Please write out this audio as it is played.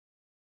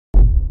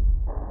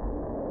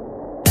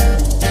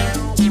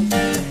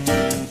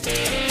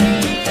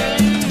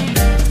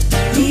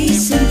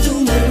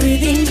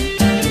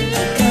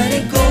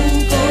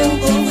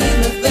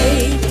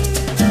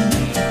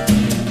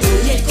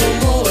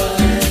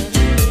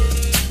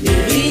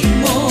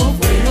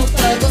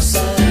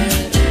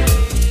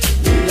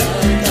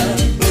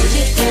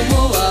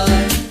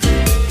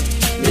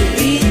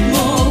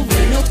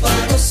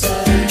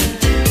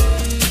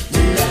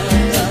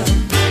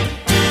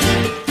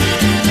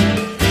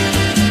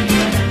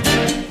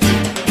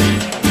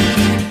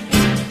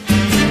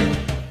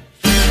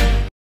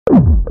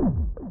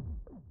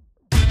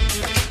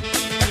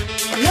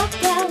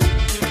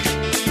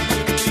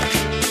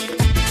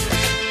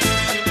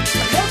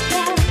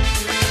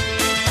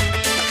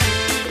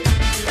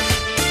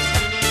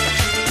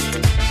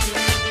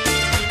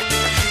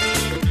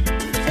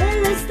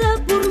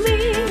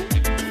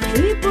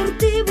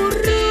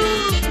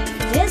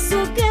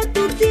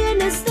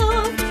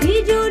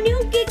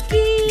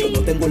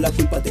la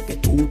culpa de que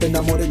tú te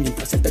enamores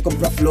mientras él te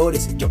compra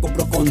flores. Yo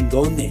compro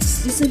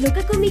condones. Yo soy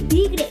loca con mi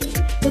tigre,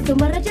 cuanto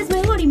más rayas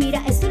mejor. Y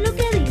mira, esto es lo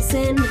que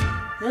dicen: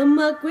 I'm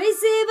a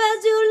crazy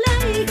but you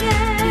like it.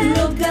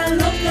 Loca,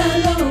 loca,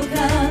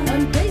 loca.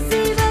 I'm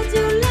crazy but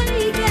you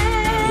like it.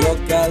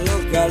 Loca,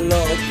 loca,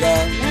 loca.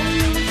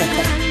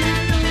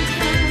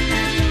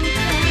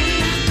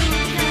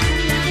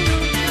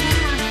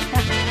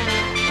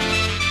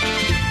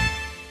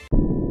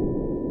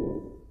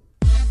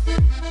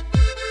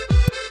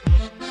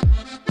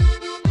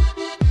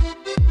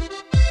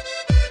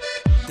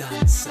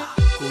 Danza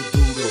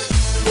duro.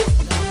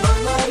 La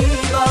mano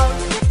arriba,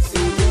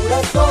 cintura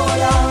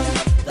sola,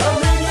 da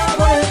media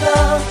vuelta,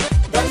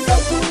 danza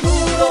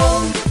duro.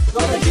 No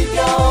me quite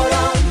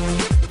ahora,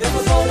 que no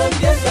solo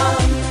empieza.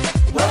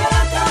 Mueve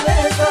la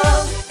cabeza,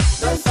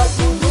 danza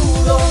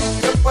duro.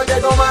 Después de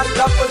tomar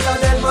la fuerza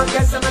del mar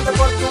que se mete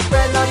por tus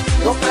venas,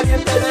 lo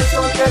caliente del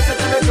sol que se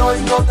te metió y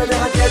no te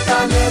deja quieta,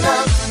 nena.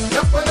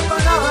 No puedes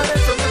parar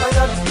eso de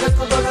bailar,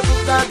 descontrola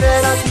tus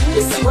caderas. Y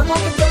ese buen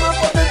momento más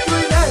por dentro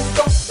y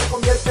lento se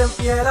convierte en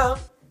fiera.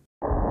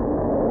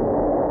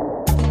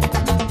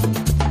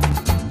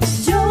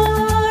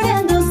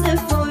 Llorando se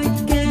foi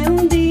que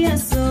un día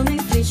só me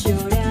fez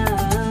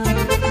chorar.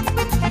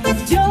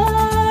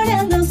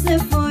 Llorando se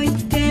foi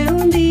que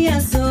un día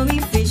só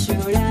me fez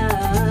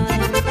chorar.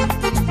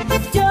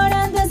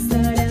 Llorando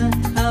estará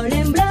ao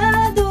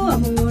lembrar do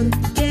amor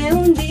que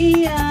un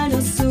día no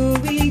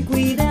soube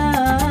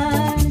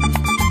cuidar.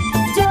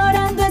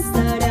 Llorando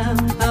estará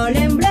ao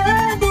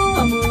lembrar do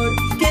amor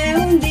que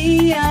un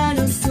día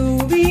no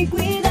soube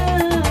cuidar.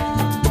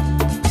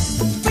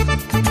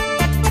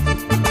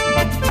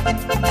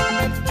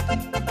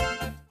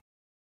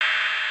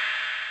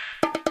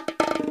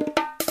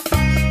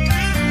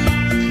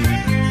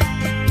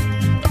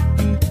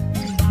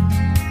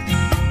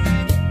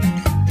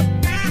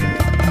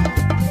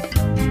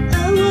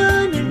 I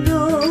wanna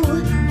know,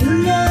 you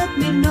let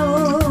me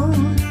know.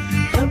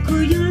 How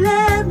could you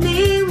let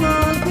me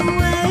walk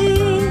away?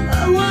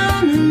 I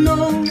wanna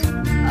know,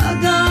 I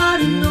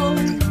gotta know.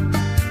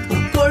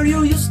 For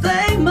you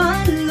stay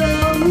my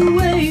love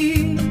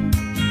away.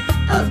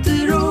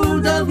 After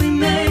all that we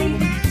made,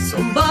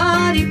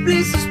 somebody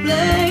please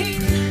explain.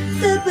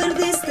 Te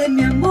perdiste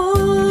mi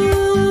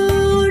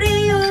amor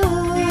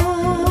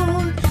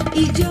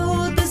y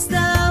yo te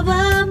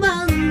estaba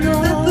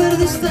amando. Te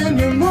perdiste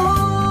mi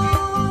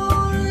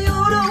amor y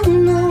ahora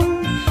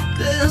no,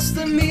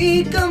 quedaste en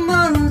mi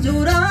cama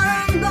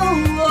llorando.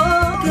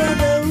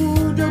 Cada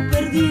uno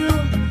perdió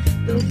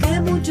lo que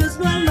muchos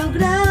no han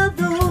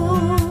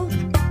logrado.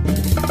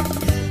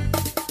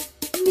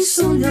 Ni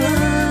soñando.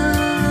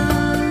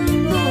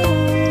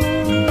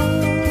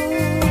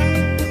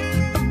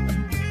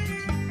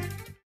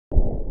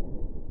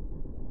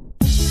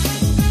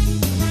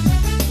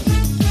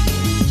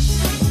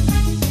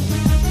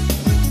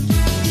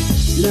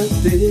 La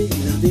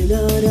tela de la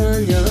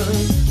araña,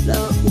 la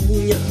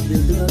uña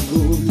del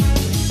dragón,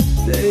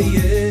 te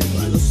lleva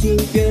a los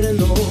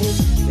infiernos,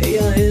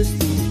 ella es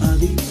tu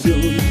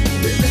adicción.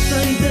 Te besa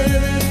y te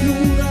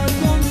desnuda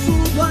con su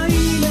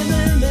baile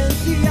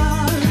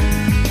demencial.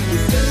 Te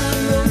cierra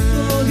los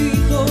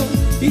ojitos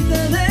y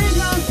te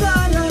dejas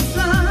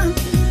arrastrar.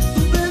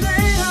 Tú te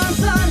dejas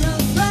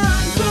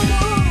arrastrar como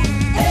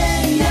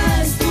ella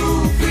es tu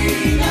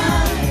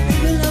final.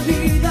 Vive la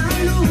vida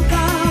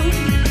loca.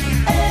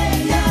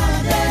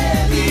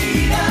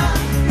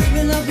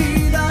 Vive la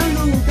vida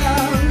loca,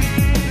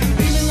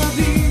 vive la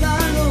vida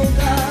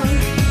loca,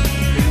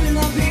 vive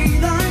la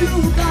vida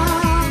loca.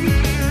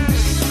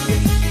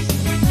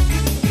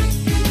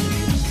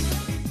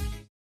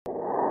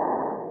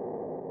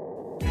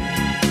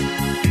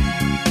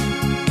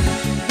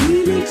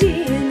 Billie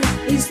Jean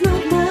is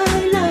not my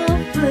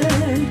lover.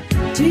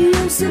 She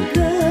used to